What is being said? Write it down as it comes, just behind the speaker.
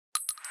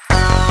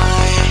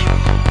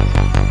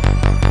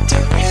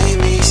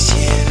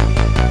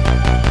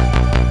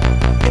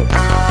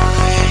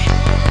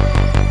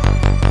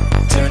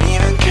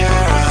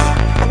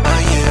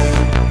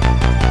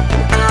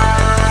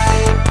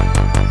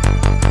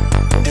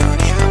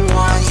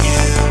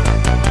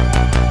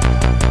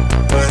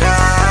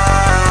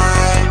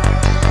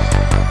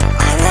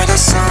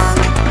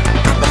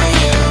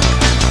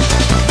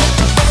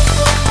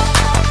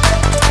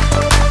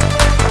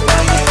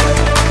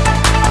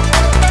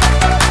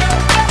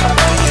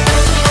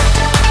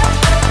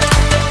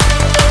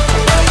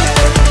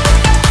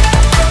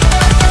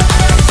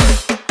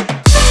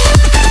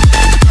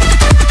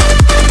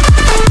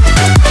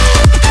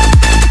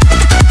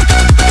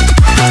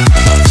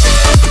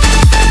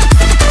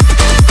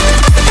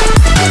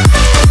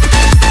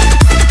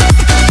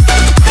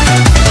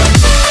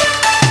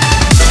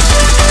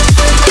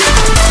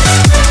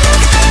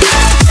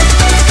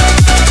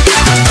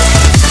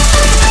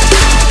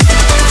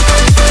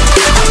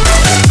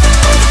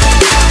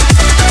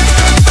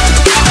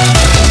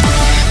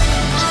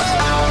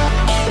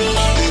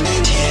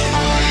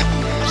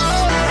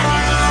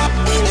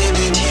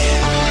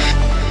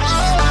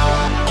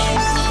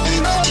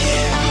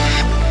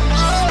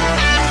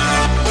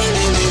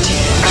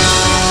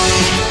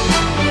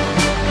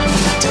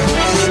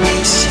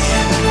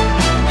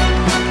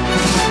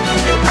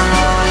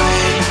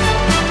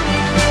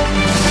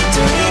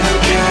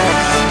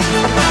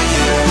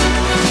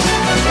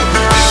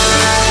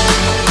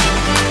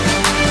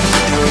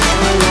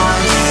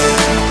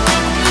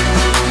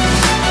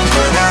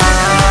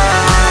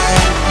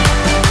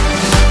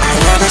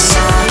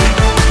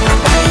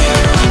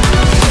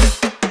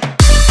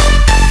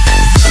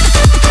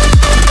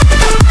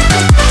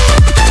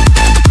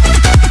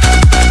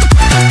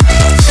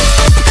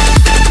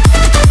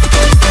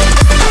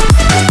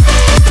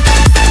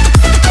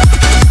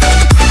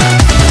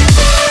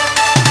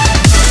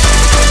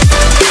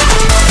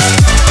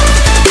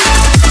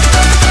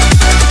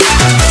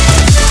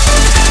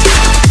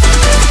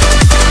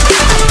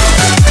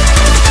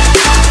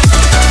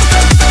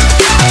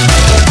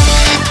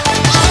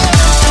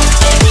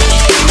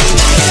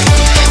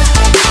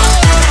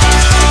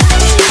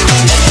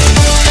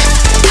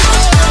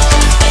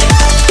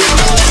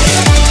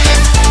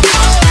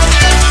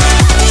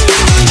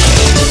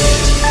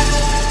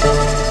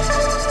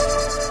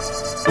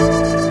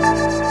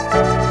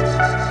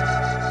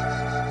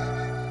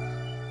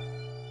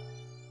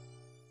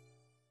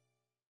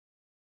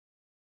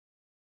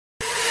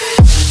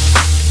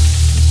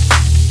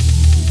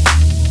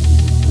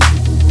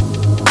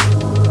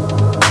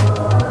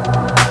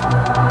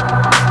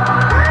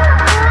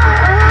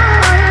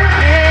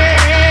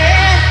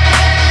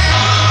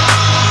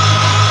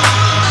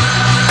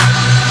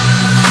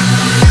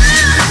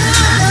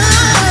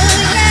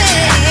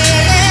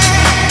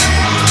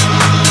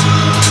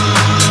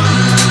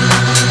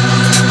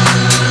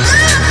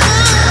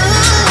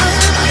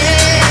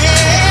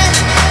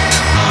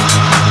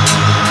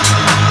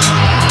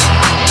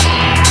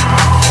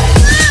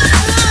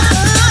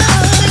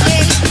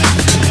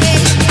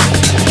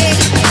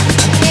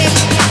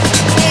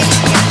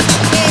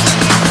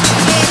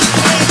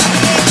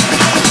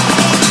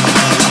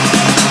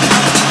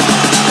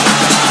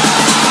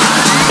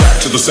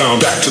sound,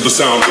 back to the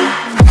sound.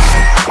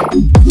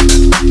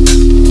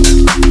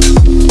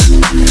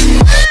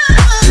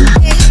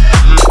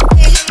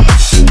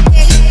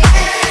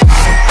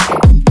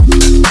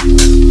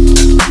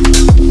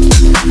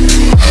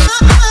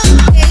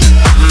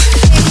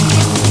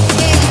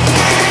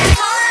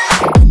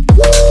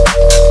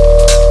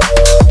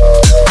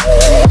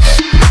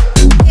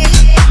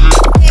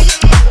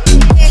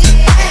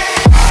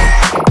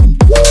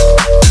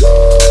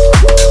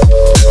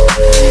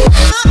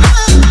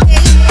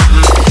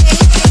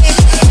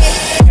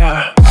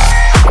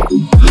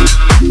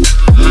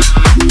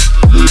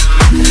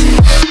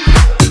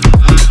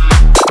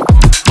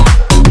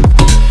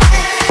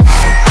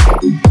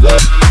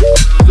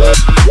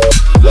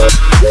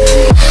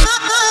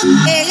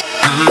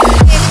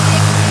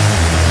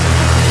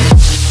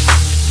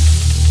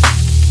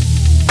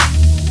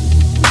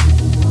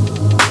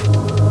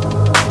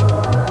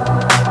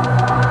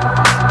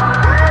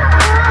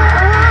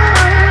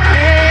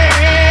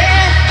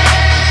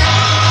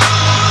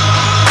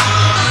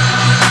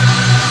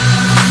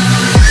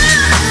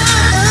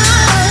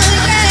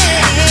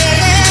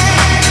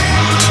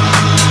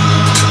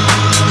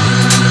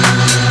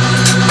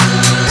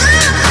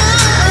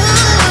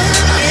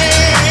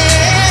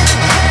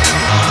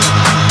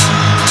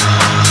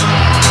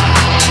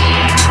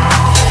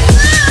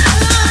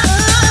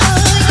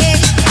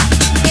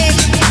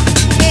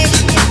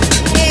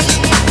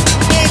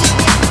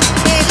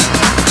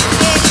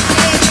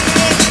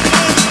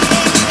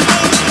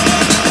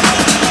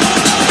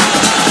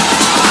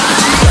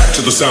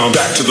 Sound,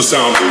 back to the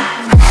sound.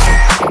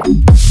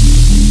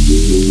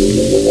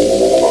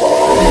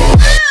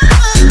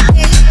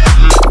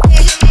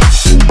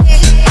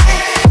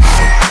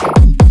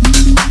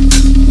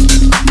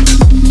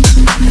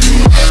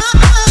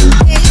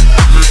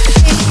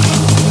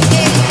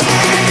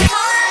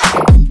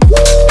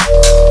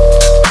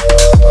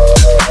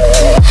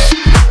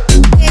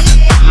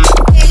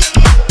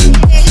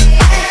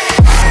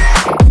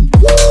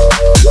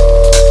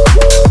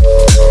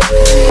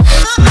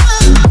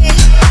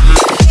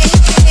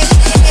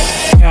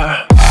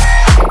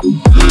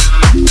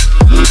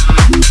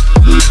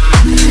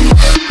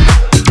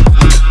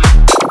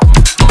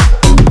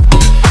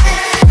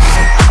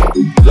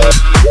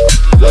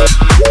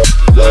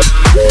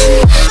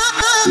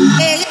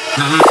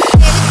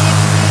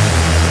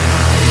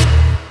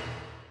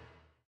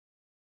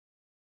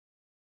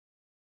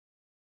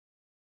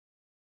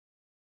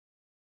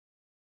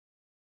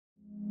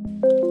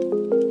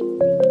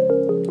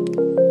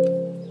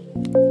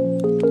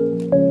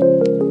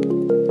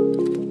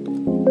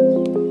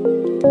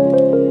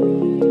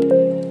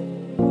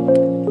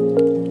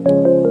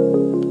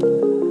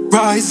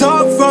 Rise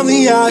up from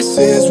the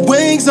ashes,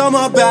 wings on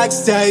my back,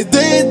 stay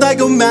lit like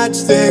a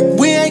matchstick.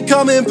 We ain't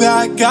coming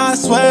back, I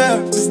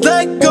swear. Just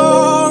let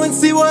go and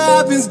see what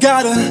happens.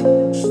 Gotta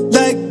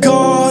let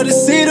go to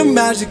see the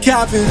magic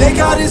happen. They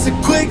got us a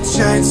quick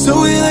change,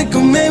 so we like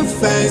them in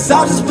phase.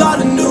 I just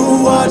bought a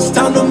new watch,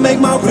 time to make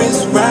my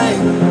wrist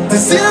ring. The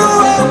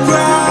zero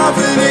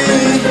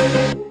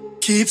gravity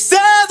keeps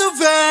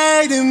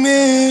elevating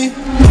me.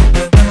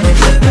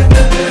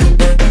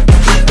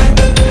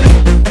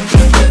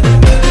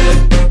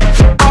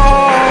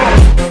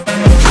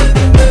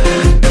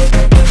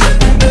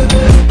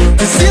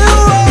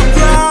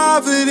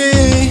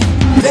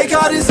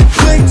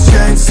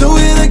 So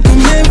we like them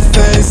in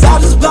phase. I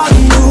just bought a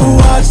new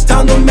watch,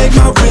 time to make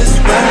my wrist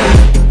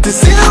ring. The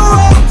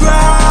zero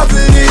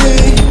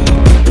gravity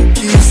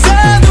keeps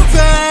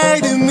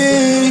elevating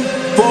me.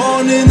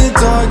 Born in the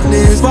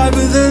darkness, fight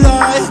for the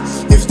light.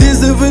 If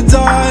this ever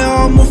die,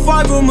 I'ma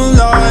fight for my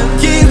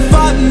life. Keep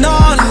fighting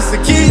on, yes, I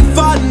keep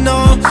fighting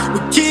on. We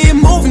keep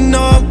moving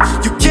up,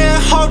 you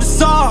can't hold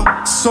us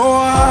up. So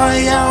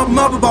high, I'm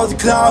up above the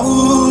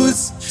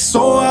clouds.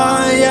 So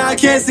high, I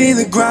can't see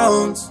the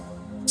ground.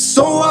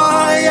 So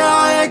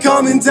I ain't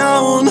coming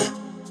down.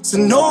 So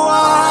no,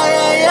 I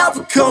ain't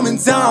ever coming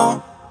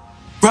down.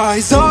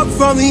 Rise up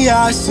from the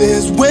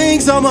ashes,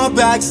 wings on my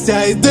back,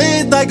 stay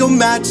lit like a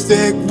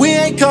matchstick. We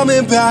ain't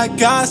coming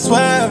back, I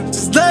swear.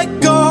 Just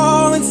let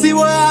go and see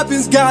what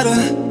happens. Gotta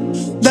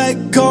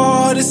let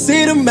go to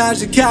see the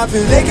magic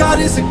happen. They got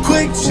us a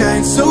quick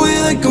change, so we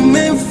like them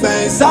in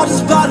phase. I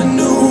just bought a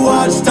new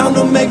watch, time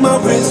to make my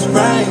wrist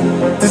ring.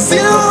 The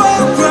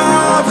zero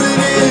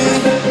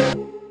gravity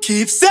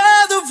keeps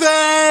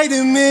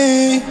elevating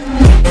me.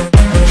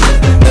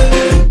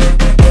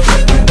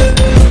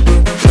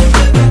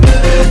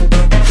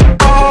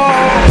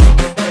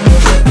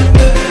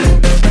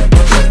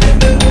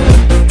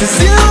 The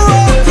zero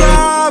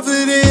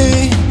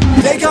gravity,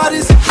 they got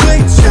us a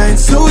quick change,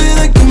 so we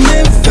like them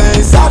in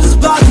phase. I just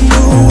bought a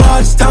new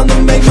watch, time to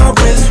make my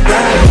wrist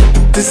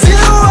ring. The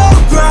zero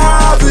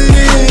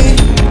gravity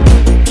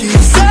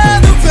keeps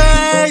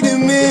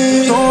elevating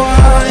me. So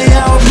high,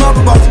 I'm up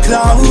above the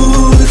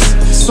clouds.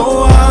 So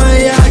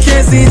high, I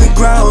can't see the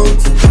ground.